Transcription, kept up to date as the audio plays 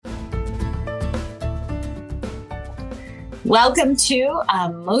Welcome to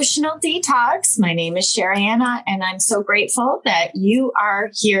Emotional Detox. My name is Sherianna, and I'm so grateful that you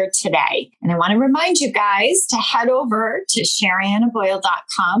are here today. And I want to remind you guys to head over to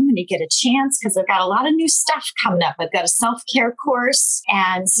SheriannaBoyle.com when you get a chance, because I've got a lot of new stuff coming up. I've got a self-care course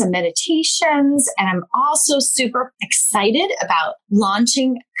and some meditations, and I'm also super excited about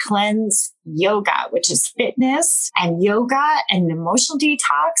launching Cleanse Yoga, which is fitness and yoga and emotional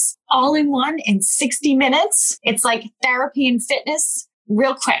detox all in one in 60 minutes. It's like therapy and fitness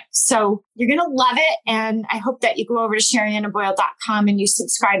real quick. So you're going to love it. And I hope that you go over to SheriannaBoyle.com and you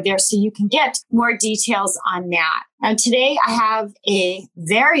subscribe there so you can get more details on that. Now, today I have a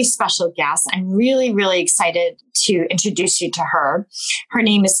very special guest. I'm really, really excited to introduce you to her. Her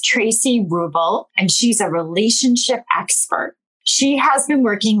name is Tracy Rubel, and she's a relationship expert. She has been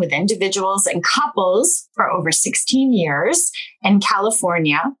working with individuals and couples for over 16 years in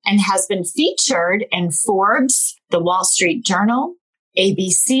California and has been featured in Forbes, The Wall Street Journal,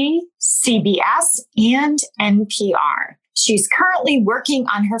 ABC, CBS, and NPR. She's currently working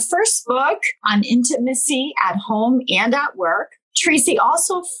on her first book on intimacy at home and at work. Tracy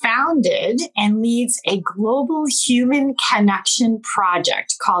also founded and leads a global human connection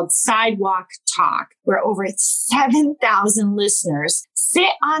project called Sidewalk Talk, where over 7,000 listeners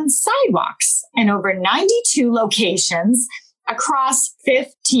sit on sidewalks in over 92 locations across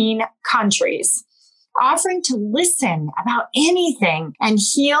 15 countries, offering to listen about anything and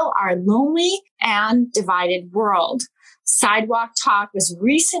heal our lonely and divided world. Sidewalk Talk was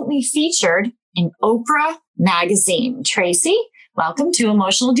recently featured in Oprah magazine. Tracy, welcome to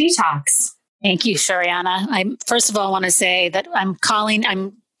Emotional Detox. Thank you, Sherianna. I first of all want to say that I'm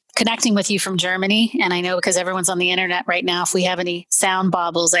connecting with you from Germany. And I know because everyone's on the internet right now, if we have any sound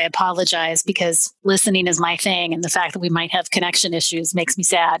bobbles, I apologize because listening is my thing. And the fact that we might have connection issues makes me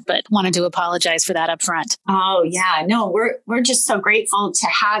sad, but wanted to apologize for that up front. Oh, yeah. No, we're just so grateful to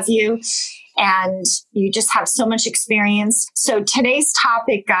have you. And you just have so much experience. So today's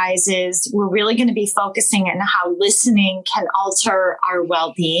topic, guys, is we're really going to be focusing on how listening can alter our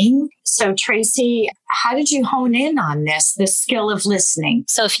well-being. So Tracy, how did you hone in on the skill of listening?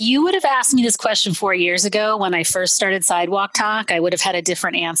 So if you would have asked me this question 4 years ago when I first started Sidewalk Talk, I would have had a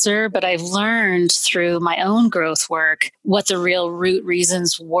different answer. But I've learned through my own growth work what the real root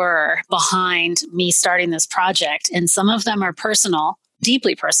reasons were behind me starting this project. And some of them are personal.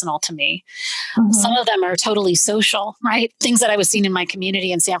 Deeply personal to me. Mm-hmm. Some of them are totally social, right? Things that I was seeing in my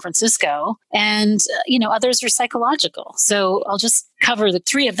community in San Francisco. And, others are psychological. So I'll just cover the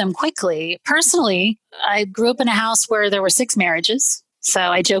three of them quickly. Personally, I grew up in a house where there were 6 marriages. So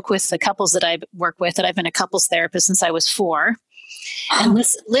I joke with the couples that I work with that I've been a couples therapist since I was 4. And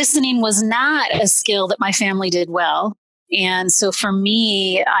listening was not a skill that my family did well. And so for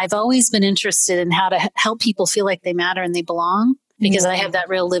me, I've always been interested in how to help people feel like they matter and they belong, because I have that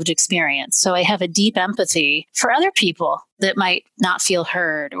real lived experience. So I have a deep empathy for other people that might not feel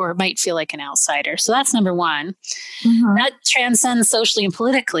heard or might feel like an outsider. So that's number one. Mm-hmm. That transcends socially and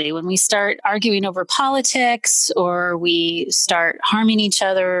politically. When we start arguing over politics, or we start harming each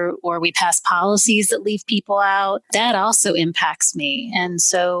other, or we pass policies that leave people out, that also impacts me. And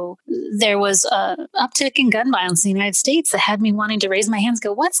so there was an uptick in gun violence in the United States that had me wanting to raise my hands,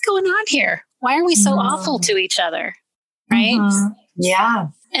 go, what's going on here? Why are we so awful to each other? Right? Mm-hmm. Yeah.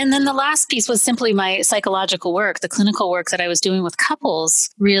 And then the last piece was simply my psychological work. The clinical work that I was doing with couples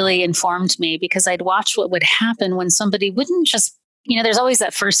really informed me, because I'd watch what would happen when somebody wouldn't just, there's always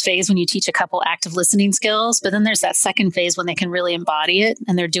that first phase when you teach a couple active listening skills, but then there's that second phase when they can really embody it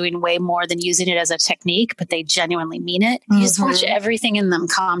and they're doing way more than using it as a technique, but they genuinely mean it. Mm-hmm. You just watch everything in them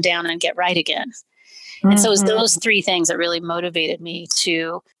calm down and get right again. Mm-hmm. And so it was those 3 things that really motivated me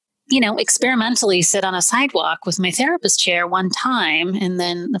to experimentally sit on a sidewalk with my therapist chair one time. And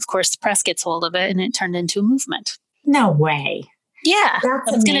then, of course, the press gets hold of it and it turned into a movement. No way. Yeah. I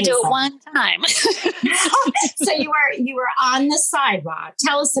was going to do it one time. So you were on the sidewalk.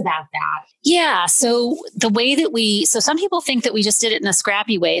 Tell us about that. Yeah. So the way that some people think that we just did it in a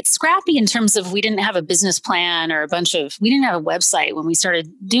scrappy way. It's scrappy in terms of we didn't have a business plan or we didn't have a website when we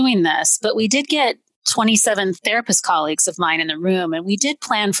started doing this, but we did get 27 therapist colleagues of mine in the room. And we did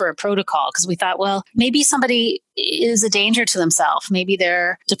plan for a protocol because we thought, well, maybe somebody is a danger to themselves. Maybe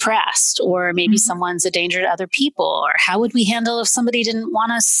they're depressed, or maybe someone's a danger to other people. Or how would we handle if somebody didn't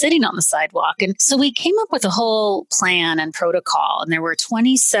want us sitting on the sidewalk? And so we came up with a whole plan and protocol. And there were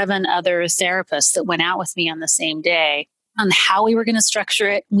 27 other therapists that went out with me on the same day on how we were going to structure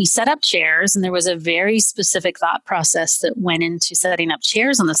it. We set up chairs, and there was a very specific thought process that went into setting up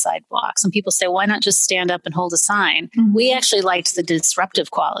chairs on the sidewalk. Some people say, why not just stand up and hold a sign? Mm-hmm. We actually liked the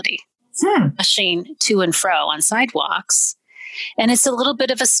disruptive quality. rushing to and fro on sidewalks. And it's a little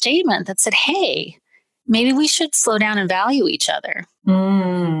bit of a statement that said, hey, maybe we should slow down and value each other.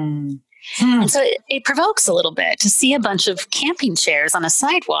 And so it provokes a little bit to see a bunch of camping chairs on a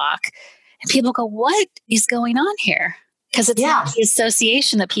sidewalk and people go, what is going on here? Because it's not the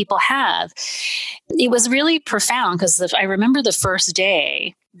association that people have. It was really profound because I remember the first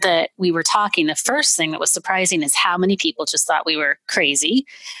day that we were talking, the first thing that was surprising is how many people just thought we were crazy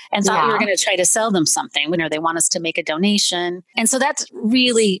and thought we were going to try to sell them something when they want us to make a donation. And so that's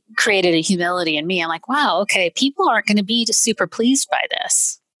really created a humility in me. I'm like, wow, okay, people aren't going to be super pleased by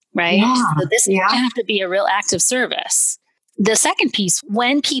this, right? So this is going to have to be a real act of service. The second piece,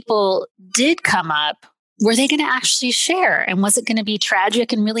 when people did come up, were they going to actually share? And was it going to be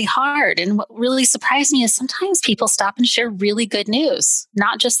tragic and really hard? And what really surprised me is sometimes people stop and share really good news,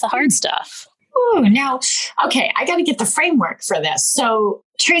 not just the hard stuff. Ooh, now, okay, I got to get the framework for this. So,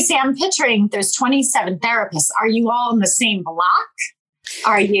 Tracy, I'm picturing there's 27 therapists. Are you all in the same block?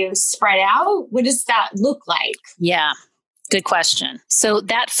 Are you spread out? What does that look like? Yeah. Good question. So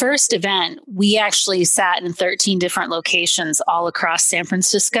that first event, we actually sat in 13 different locations all across San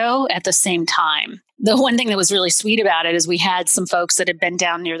Francisco at the same time. The one thing that was really sweet about it is we had some folks that had been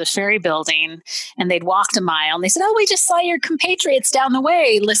down near the ferry building and they'd walked a mile and they said, oh, we just saw your compatriots down the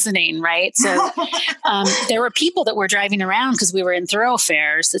way listening, right? So there were people that were driving around because we were in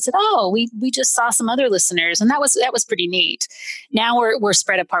thoroughfares that said, oh, we just saw some other listeners. And that was pretty neat. Now we're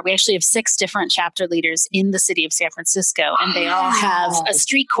spread apart. We actually have 6 different chapter leaders in the city of San Francisco, and they all have a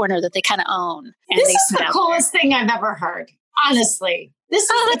street corner that they kind of own. And this is the coolest thing I've ever heard, honestly. This is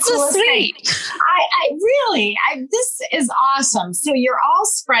that's so sweet. This is awesome. So you're all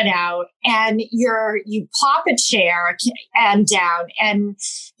spread out and you plop a chair and down. And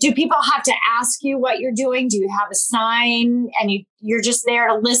do people have to ask you what you're doing? Do you have a sign and you're just there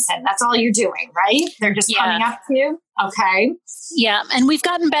to listen? That's all you're doing, right? They're just coming up to you. Okay. Yeah. And we've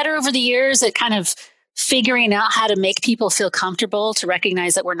gotten better over the years at kind of figuring out how to make people feel comfortable to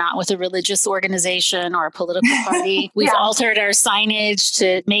recognize that we're not with a religious organization or a political party. We've altered our signage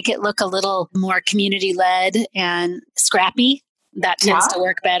to make it look a little more community-led and scrappy. That tends to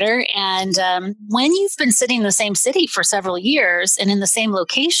work better. And when you've been sitting in the same city for several years and in the same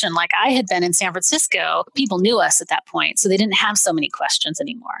location, like I had been in San Francisco, people knew us at that point. So they didn't have so many questions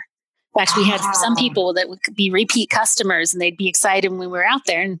anymore. In fact, we had some people that would be repeat customers and they'd be excited when we were out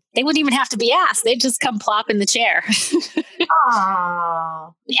there and they wouldn't even have to be asked. They'd just come plop in the chair.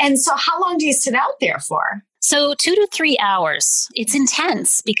 And so how long do you sit out there for? So 2 to 3 hours. It's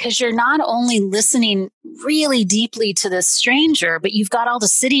intense because you're not only listening really deeply to this stranger, but you've got all the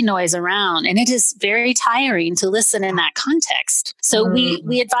city noise around, and it is very tiring to listen in that context. So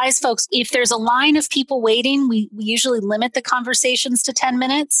we advise folks, if there's a line of people waiting, we usually limit the conversations to 10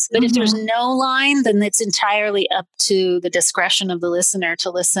 minutes. But if there's no line, then it's entirely up to the discretion of the listener to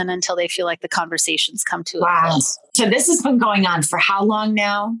listen until they feel like the conversation's come to a close. So this has been going on for how long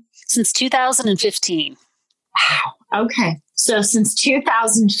now? Since 2015. Wow. Okay. So since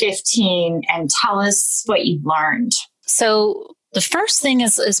 2015, and tell us what you've learned. So the first thing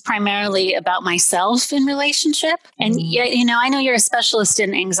is primarily about myself in relationship. And, I know you're a specialist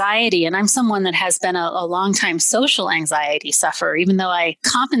in anxiety, and I'm someone that has been a long time social anxiety sufferer, even though I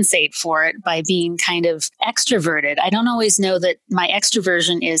compensate for it by being kind of extroverted. I don't always know that my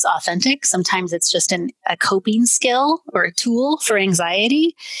extroversion is authentic. Sometimes it's just a coping skill or a tool for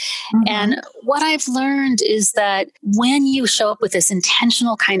anxiety. And what I've learned is that when you show up with this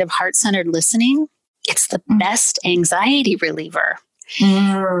intentional kind of heart-centered listening, it's the best anxiety reliever.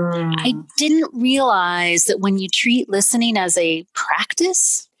 I didn't realize that when you treat listening as a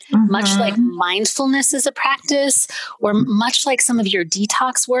practice, much like mindfulness is a practice, or much like some of your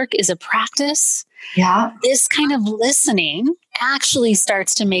detox work is a practice, this kind of listening actually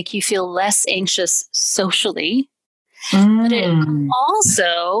starts to make you feel less anxious socially, but it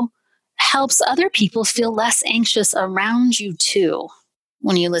also helps other people feel less anxious around you too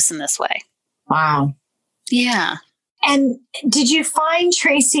when you listen this way. Wow. Yeah. And did you find,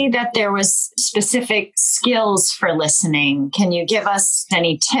 Tracy, that there was specific skills for listening? Can you give us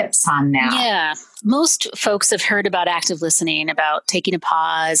any tips on that? Yeah. Most folks have heard about active listening, about taking a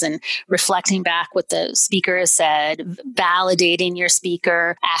pause and reflecting back what the speaker has said, validating your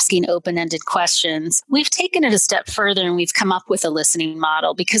speaker, asking open-ended questions. We've taken it a step further and we've come up with a listening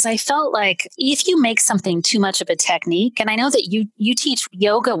model because I felt like if you make something too much of a technique, and I know that you teach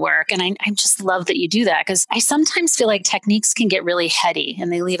yoga work, and I just love that you do that because I sometimes feel like techniques can get really heady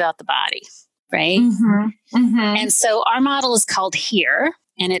and they leave out the body, right? And so our model is called HEAR.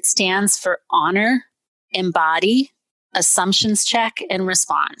 And it stands for honor, embody, assumptions check, and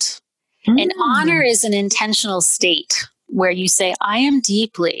respond. And honor is an intentional state where you say, I am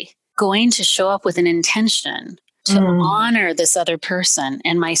deeply going to show up with an intention to honor this other person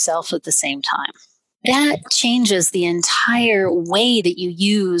and myself at the same time. That changes the entire way that you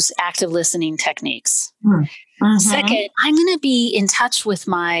use active listening techniques. Second, I'm going to be in touch with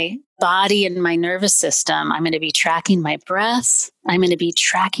my body and my nervous system. I'm going to be tracking my breath. I'm going to be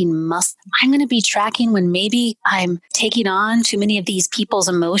tracking I'm going to be tracking when maybe I'm taking on too many of these people's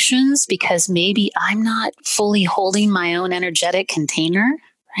emotions because maybe I'm not fully holding my own energetic container,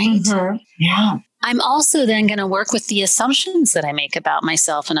 right? Yeah. I'm also then going to work with the assumptions that I make about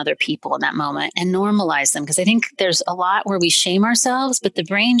myself and other people in that moment and normalize them. Because I think there's a lot where we shame ourselves, but the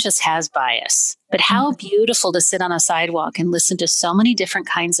brain just has bias. But how beautiful to sit on a sidewalk and listen to so many different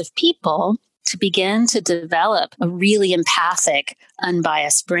kinds of people to begin to develop a really empathic,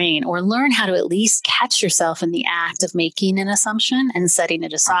 unbiased brain, or learn how to at least catch yourself in the act of making an assumption and setting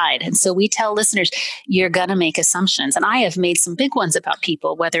it aside. And so we tell listeners, you're going to make assumptions. And I have made some big ones about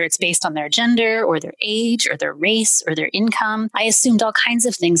people, whether it's based on their gender or their age or their race or their income. I assumed all kinds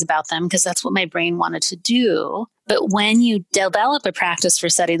of things about them because that's what my brain wanted to do. But when you develop a practice for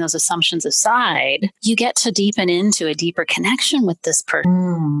setting those assumptions aside, you get to deepen into a deeper connection with this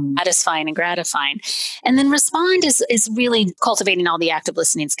person, satisfying and gratifying. And then respond is really cultivating all the active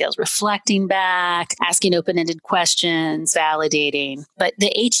listening skills, reflecting back, asking open-ended questions, validating. But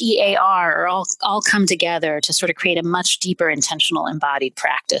the HEAR are all come together to sort of create a much deeper, intentional, embodied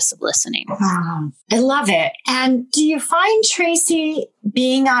practice of listening. Wow. I love it. And do you find, Tracy,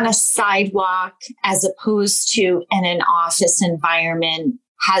 being on a sidewalk as opposed to in an office environment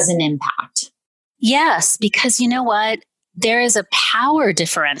has an impact? Yes, because you know what? There is a power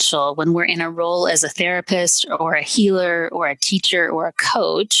differential when we're in a role as a therapist or a healer or a teacher or a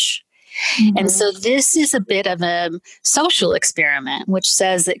coach. And so this is a bit of a social experiment, which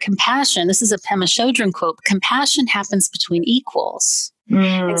says that compassion, this is a Pema Chodron quote, compassion happens between equals.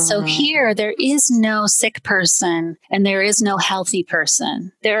 And so here, there is no sick person and there is no healthy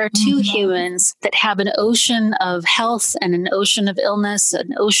person. There are two humans that have an ocean of health and an ocean of illness,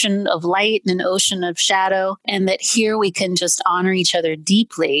 an ocean of light and an ocean of shadow, and that here we can just honor each other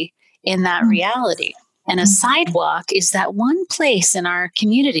deeply in that reality. And a sidewalk is that one place in our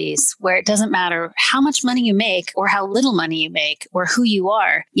communities where it doesn't matter how much money you make or how little money you make or who you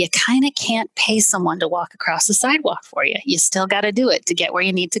are, you kind of can't pay someone to walk across the sidewalk for you. You still got to do it to get where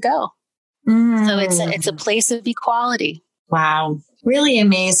you need to go. So it's a place of equality. Wow. Really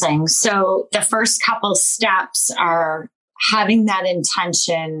amazing. So the first couple steps are having that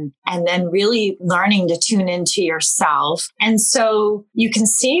intention and then really learning to tune into yourself. And so you can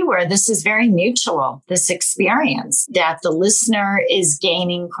see where this is very mutual, this experience that the listener is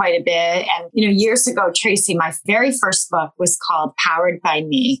gaining quite a bit. And, years ago, Tracy, my very first book was called Powered by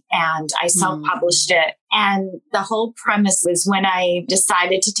Me, and I self-published it. And the whole premise was when I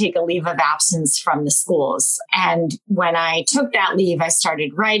decided to take a leave of absence from the schools. And when I took that leave, I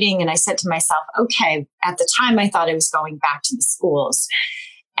started writing and I said to myself, okay, at the time I thought I was going back to the schools.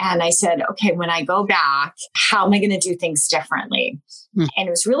 And I said, okay, when I go back, how am I going to do things differently? And it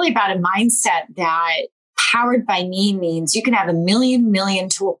was really about a mindset that powered by me means you can have a million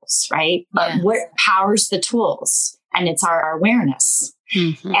tools, right? But what powers the tools? And it's our awareness.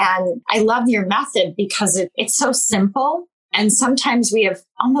 And I love your method because it's so simple. And sometimes we have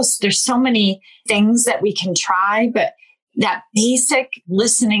there's so many things that we can try, but that basic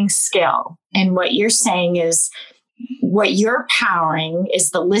listening skill. And what you're saying is what you're powering is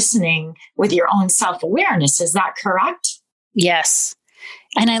the listening with your own self-awareness. Is that correct? Yes.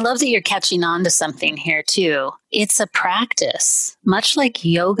 And I love that you're catching on to something here too. It's a practice, much like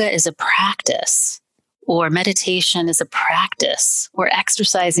yoga is a practice. Or meditation is a practice, or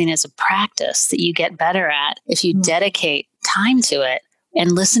exercising is a practice that you get better at if you dedicate time to it.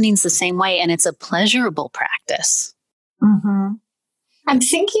 And listening's the same way, and it's a pleasurable practice. I'm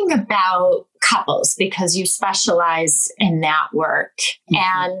thinking about couples because you specialize in that work.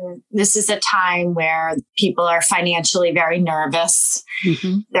 And this is a time where people are financially very nervous.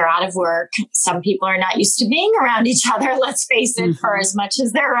 They're out of work. Some people are not used to being around each other, let's face it, for as much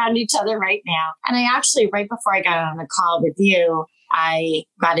as they're around each other right now. And I actually, right before I got on the call with you, I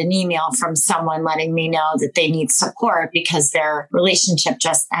got an email from someone letting me know that they need support because their relationship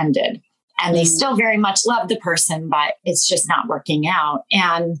just ended. And they still very much love the person, but it's just not working out.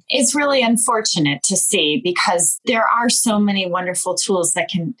 And it's really unfortunate to see because there are so many wonderful tools that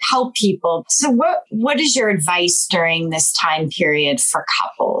can help people. So what is your advice during this time period for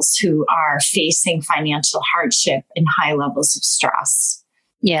couples who are facing financial hardship and high levels of stress?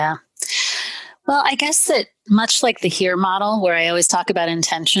 Yeah. Well, I guess that much like the HEAR model, where I always talk about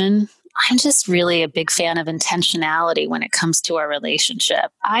intention, I'm just really a big fan of intentionality when it comes to our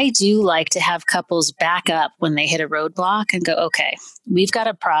relationship. I do like to have couples back up when they hit a roadblock and go, okay, we've got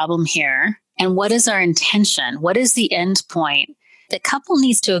a problem here. And what is our intention? What is the end point? The couple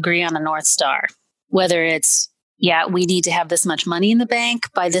needs to agree on a North Star, whether it's, yeah, we need to have this much money in the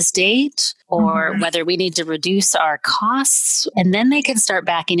bank by this date, or whether we need to reduce our costs. And then they can start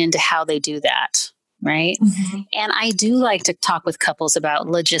backing into how they do that. Right. And I do like to talk with couples about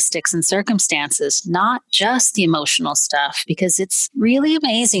logistics and circumstances, not just the emotional stuff, because it's really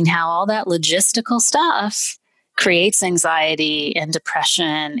amazing how all that logistical stuff creates anxiety and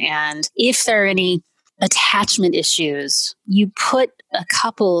depression. And if there are any attachment issues, you put a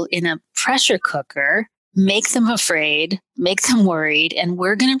couple in a pressure cooker, make them afraid, make them worried, and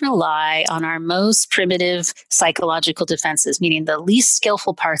we're going to rely on our most primitive psychological defenses, meaning the least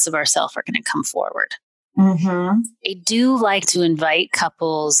skillful parts of ourselves are going to come forward. I do like to invite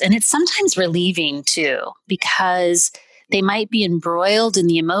couples, and it's sometimes relieving too, because they might be embroiled in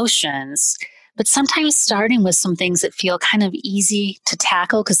the emotions, but sometimes starting with some things that feel kind of easy to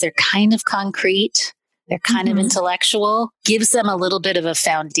tackle because they're kind of concrete, they're kind of intellectual, gives them a little bit of a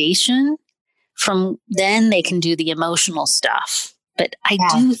foundation. From then they can do the emotional stuff. But I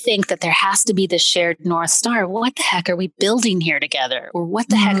do think that there has to be the shared North Star. What the heck are we building here together? Or what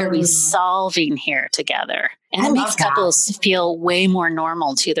the heck are we solving here together? And it makes couples feel way more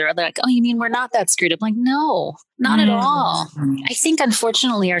normal too. They're like, oh, you mean we're not that screwed up? I'm like, no, not at all. I think,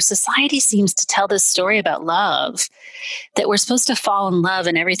 unfortunately, our society seems to tell this story about love, that we're supposed to fall in love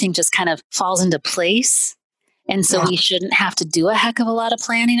and everything just kind of falls into place. And so we shouldn't have to do a heck of a lot of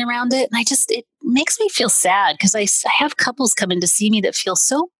planning around it. And it makes me feel sad because I have couples come in to see me that feel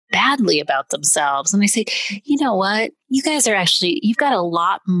so badly about themselves. And I say, you know what? You guys are you've got a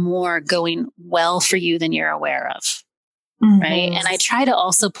lot more going well for you than you're aware of. Right. And I try to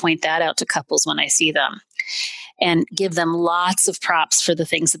also point that out to couples when I see them and give them lots of props for the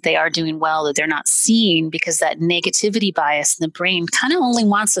things that they are doing well that they're not seeing, because that negativity bias in the brain kind of only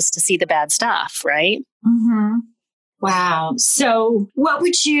wants us to see the bad stuff. Right. Wow. So what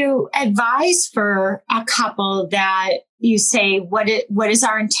would you advise for a couple that you say, what is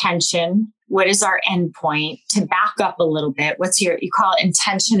our intention? What is our endpoint? To back up a little bit, you call it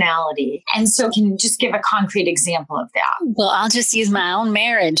intentionality. And so can you just give a concrete example of that? Well, I'll just use my own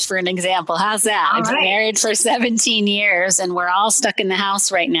marriage for an example. How's that? I've been married for 17 years and we're all stuck in the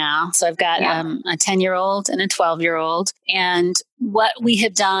house right now. So I've got a 10-year-old and a 12-year-old. And what we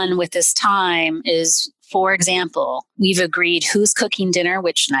have done with this time is, for example, we've agreed who's cooking dinner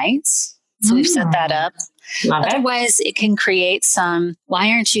which nights. So we've set that up. Otherwise, it can create some,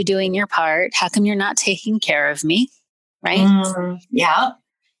 why aren't you doing your part? How come you're not taking care of me? Right?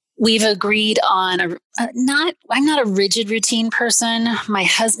 We've agreed on I'm not a rigid routine person. My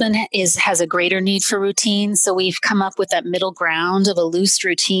husband has a greater need for routine. So we've come up with that middle ground of a loose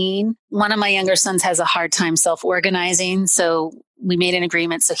routine. One of my younger sons has a hard time self-organizing. So we made an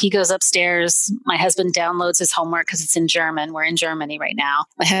agreement. So he goes upstairs. My husband downloads his homework because it's in German. We're in Germany right now.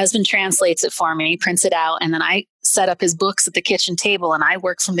 My husband translates it for me, prints it out, and then I set up his books at the kitchen table and I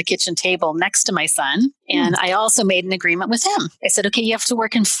work from the kitchen table next to my son. And I also made an agreement with him. I said, okay, you have to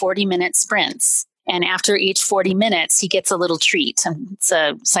work in 40-minute sprints. And after each 40 minutes, he gets a little treat. And it's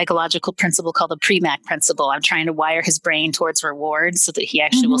a psychological principle called the Premack principle. I'm trying to wire his brain towards rewards so that he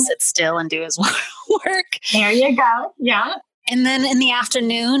actually will sit still and do his work. There you go. Yeah. And then in the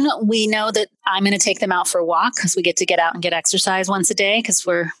afternoon, we know that I'm going to take them out for a walk because we get out and get exercise once a day because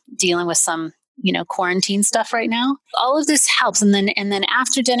we're dealing with some, quarantine stuff right now. All of this helps. And then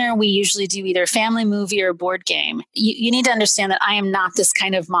after dinner, we usually do either a family movie or a board game. You need to understand that I am not this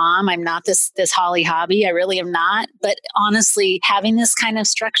kind of mom. I'm not this Holly hobby. I really am not. But honestly, having this kind of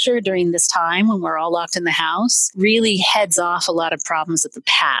structure during this time when we're all locked in the house really heads off a lot of problems of the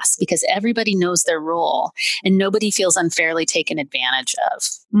past because everybody knows their role and nobody feels unfairly taken advantage of.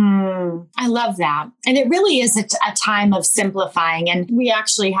 I love that. And it really is a time of simplifying. And we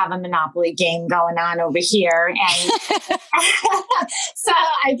actually have a Monopoly game going on over here. And so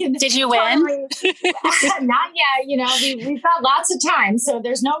I can... Did you win? Not yet. We've got lots of time, so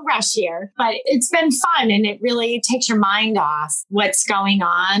there's no rush here. But it's been fun, and it really takes your mind off what's going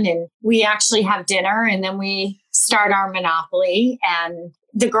on. And we actually have dinner, and then we start our Monopoly. And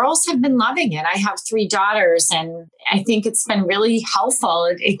the girls have been loving it. I have 3 daughters, and I think it's been really helpful.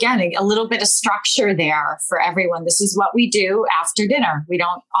 Again, a little bit of structure there for everyone. This is what we do after dinner. We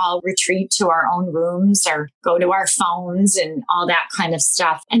don't all retreat to our own rooms or go to our phones and all that kind of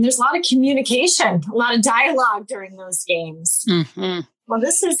stuff. And there's a lot of communication, a lot of dialogue during those games. Well,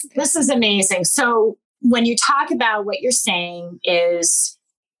 this is amazing. So when you talk about what you're saying is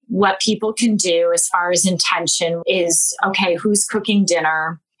what people can do as far as intention is, okay, who's cooking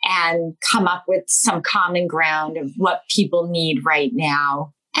dinner, and come up with some common ground of what people need right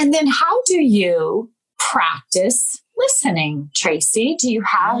now. And then how do you practice listening, Tracy? Do you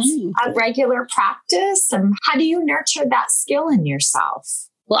have a regular practice? And how do you nurture that skill in yourself?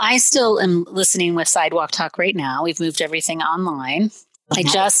 Well, I still am listening with Sidewalk Talk right now. We've moved everything online. I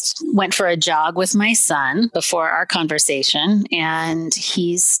just went for a jog with my son before our conversation, and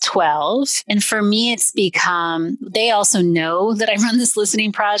he's 12. And for me, it's become, they also know that I run this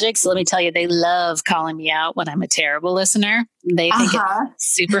listening project. So let me tell you, they love calling me out when I'm a terrible listener. They think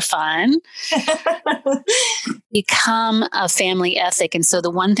it's super fun. Become a family ethic. And so the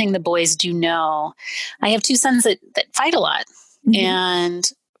one thing the boys do know, I have two sons that fight a lot. And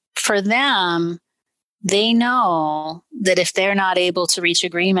for them, they know that if they're not able to reach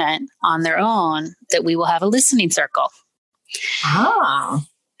agreement on their own, that we will have a listening circle.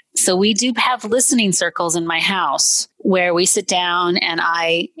 So we do have listening circles in my house where we sit down and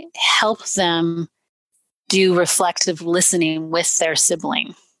I help them do reflective listening with their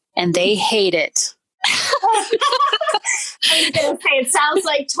sibling. And they hate it. I was going to say, it sounds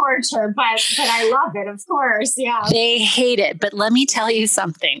like torture, but I love it, of course. Yeah. They hate it. But let me tell you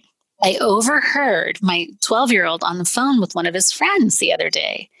something. I overheard my 12-year-old on the phone with one of his friends the other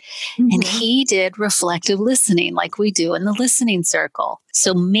day, and he did reflective listening like we do in the listening circle.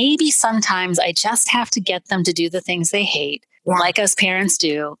 So maybe sometimes I just have to get them to do the things they hate, like us parents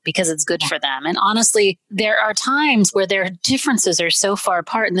do, because it's good for them. And honestly, there are times where their differences are so far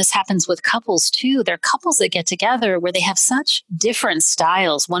apart, and this happens with couples too. There are couples that get together where they have such different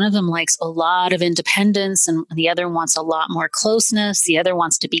styles. One of them likes a lot of independence, and the other wants a lot more closeness. The other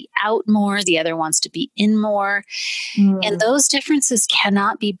wants to be out more. The other wants to be in more. And those differences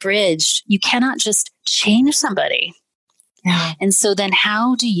cannot be bridged. You cannot just change somebody. And so then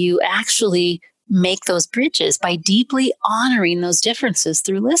how do you actually make those bridges? By deeply honoring those differences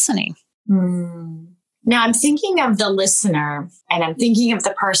through listening. Now I'm thinking of the listener, and I'm thinking of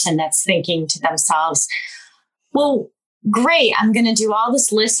the person that's thinking to themselves, well, great, I'm going to do all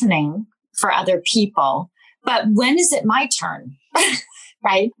this listening for other people, but when is it my turn?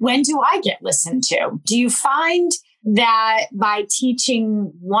 Right? When do I get listened to? Do you find that by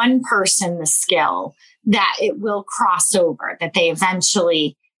teaching one person the skill, that it will cross over, that they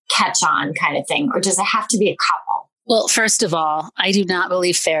eventually catch on kind of thing? Or does it have to be a couple? Well, first of all, I do not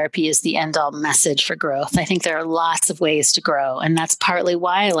believe therapy is the end-all message for growth. I think there are lots of ways to grow. And that's partly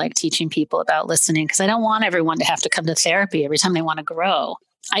why I like teaching people about listening, because I don't want everyone to have to come to therapy every time they want to grow.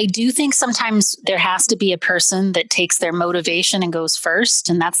 I do think sometimes there has to be a person that takes their motivation and goes first.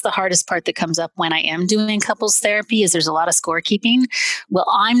 And that's the hardest part that comes up when I am doing couples therapy, is there's a lot of scorekeeping. Well,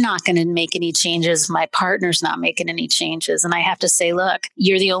 I'm not going to make any changes. My partner's not making any changes. And I have to say, look,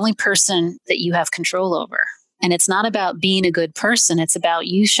 you're the only person that you have control over. And it's not about being a good person. It's about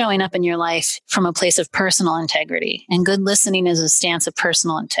you showing up in your life from a place of personal integrity. And good listening is a stance of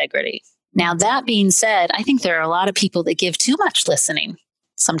personal integrity. Now, that being said, I think there are a lot of people that give too much listening.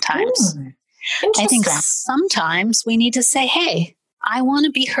 Sometimes. I think sometimes we need to say, hey, I want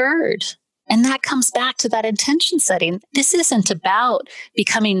to be heard. And that comes back to that intention setting. This isn't about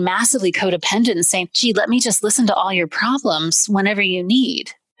becoming massively codependent and saying, gee, let me just listen to all your problems whenever you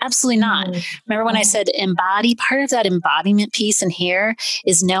need. Absolutely not. Remember when I said embody? Part of that embodiment piece in here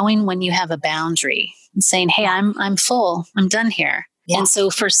is knowing when you have a boundary and saying, hey, I'm full. I'm done here. And so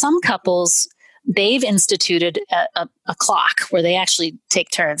for some couples, they've instituted a clock where they actually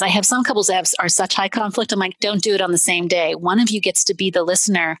take turns. I have some couples that are such high conflict. I'm like, don't do it on the same day. One of you gets to be the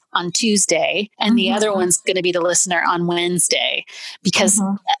listener on Tuesday, and the other one's going to be the listener on Wednesday. Because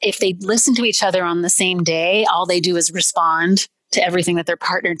if they listen to each other on the same day, all they do is respond to everything that their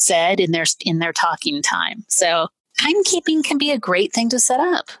partner said in their talking time. So timekeeping can be a great thing to set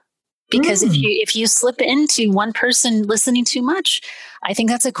up. Because if you slip into one person listening too much, I think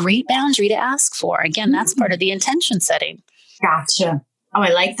that's a great boundary to ask for. Again, that's part of the intention setting. Gotcha. Oh, I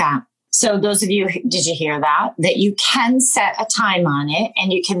like that. So those of you, did you hear that? That you can set a time on it,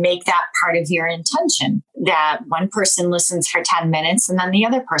 and you can make that part of your intention, that one person listens for 10 minutes and then the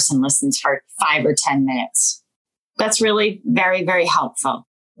other person listens for 5 or 10 minutes. That's really very, very helpful.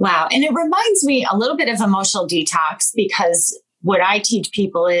 Wow. And it reminds me a little bit of emotional detox, because what I teach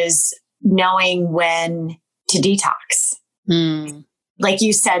people is knowing when to detox. Like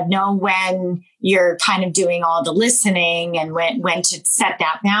you said, know when you're kind of doing all the listening and when to set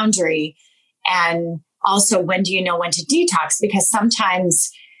that boundary. And also, when do you know when to detox? Because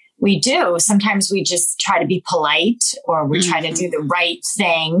sometimes we just try to be polite, or we try to do the right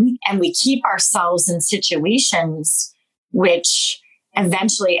thing. And we keep ourselves in situations which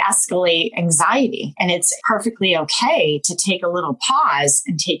eventually escalate anxiety. And it's perfectly okay to take a little pause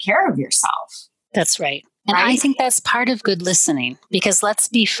and take care of yourself. That's right. And I think that's part of good listening, because let's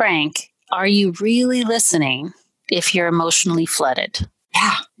be frank, are you really listening if you're emotionally flooded?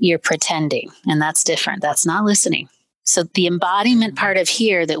 Yeah. You're pretending, and that's different. That's not listening. So the embodiment part of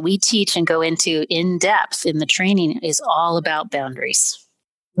here that we teach and go into in depth in the training is all about boundaries.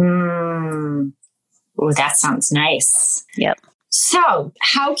 Oh, that sounds nice. Yep. So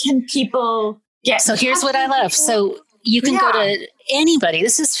how can people get... So here's what I love. So you can go to anybody.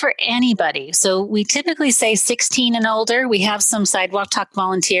 This is for anybody. So we typically say 16 and older. We have some Sidewalk Talk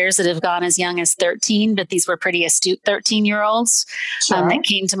volunteers that have gone as young as 13, but these were pretty astute 13-year-olds that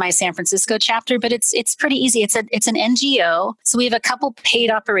came to my San Francisco chapter. But it's pretty easy. It's an NGO. So we have a couple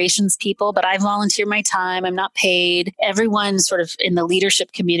paid operations people, but I volunteer my time. I'm not paid. Everyone sort of in the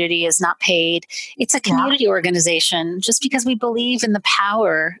leadership community is not paid. It's a community organization just because we believe in the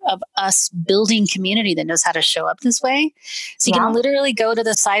power of us building community that knows how to show up this way. So you can literally go to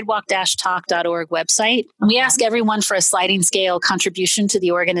the sidewalk-talk.org website. And we ask everyone for a sliding scale contribution to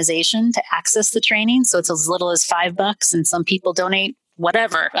the organization to access the training. So it's as little as $5, and some people donate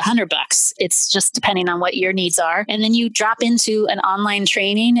whatever, $100. It's just depending on what your needs are. And then you drop into an online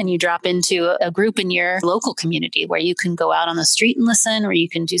training, and you drop into a group in your local community where you can go out on the street and listen, or you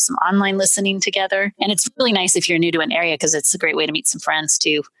can do some online listening together. And it's really nice if you're new to an area, because it's a great way to meet some friends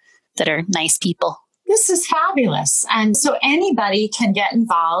too that are nice people. This is fabulous. And so anybody can get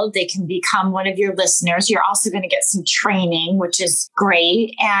involved. They can become one of your listeners. You're also going to get some training, which is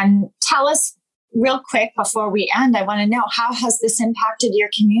great. And tell us real quick before we end, I want to know, how has this impacted your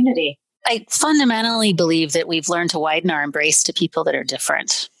community? I fundamentally believe that we've learned to widen our embrace to people that are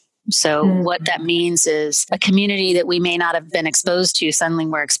different. So what that means is a community that we may not have been exposed to, suddenly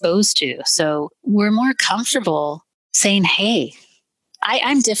we're exposed to. So we're more comfortable saying, hey,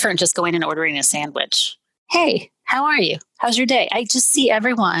 I'm different just going and ordering a sandwich. Hey, how are you? How's your day? I just see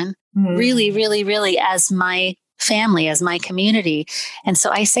everyone really, really, really as my family, as my community. And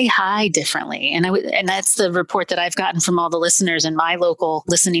so I say hi differently. And that's the report that I've gotten from all the listeners in my local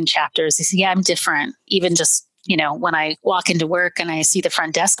listening chapters. They say, yeah, I'm different. Even just, when I walk into work and I see the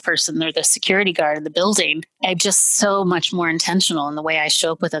front desk person or the security guard in the building, I'm just so much more intentional in the way I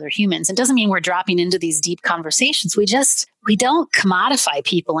show up with other humans. It doesn't mean we're dropping into these deep conversations. We don't commodify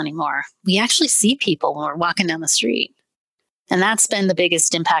people anymore. We actually see people when we're walking down the street. And that's been the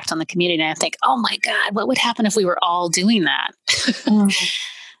biggest impact on the community. And I think, oh my God, what would happen if we were all doing that?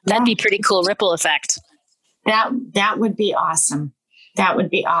 That'd be pretty cool ripple effect. That would be awesome. That would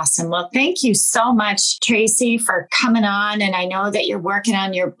be awesome. Well, thank you so much, Tracy, for coming on. And I know that you're working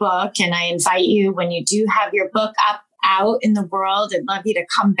on your book, and I invite you, when you do have your book out in the world, I'd love you to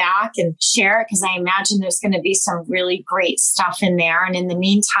come back and share it, because I imagine there's going to be some really great stuff in there. And in the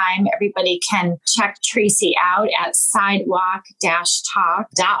meantime, everybody can check Tracy out at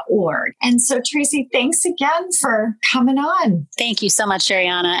sidewalk-talk.org. And so, Tracy, thanks again for coming on. Thank you so much,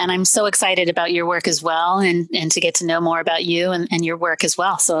 Shariana. And I'm so excited about your work as well, and to get to know more about you and your work as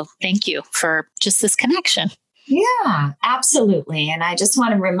well. So thank you for just this connection. Yeah, absolutely. And I just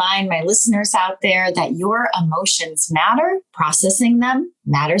want to remind my listeners out there that your emotions matter. Processing them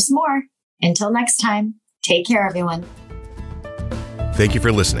matters more. Until next time, take care, everyone. Thank you for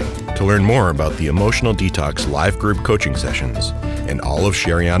listening. To learn more about the Emotional Detox live group coaching sessions and all of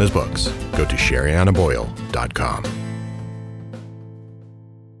Shariana's books, go to sharianaboyle.com.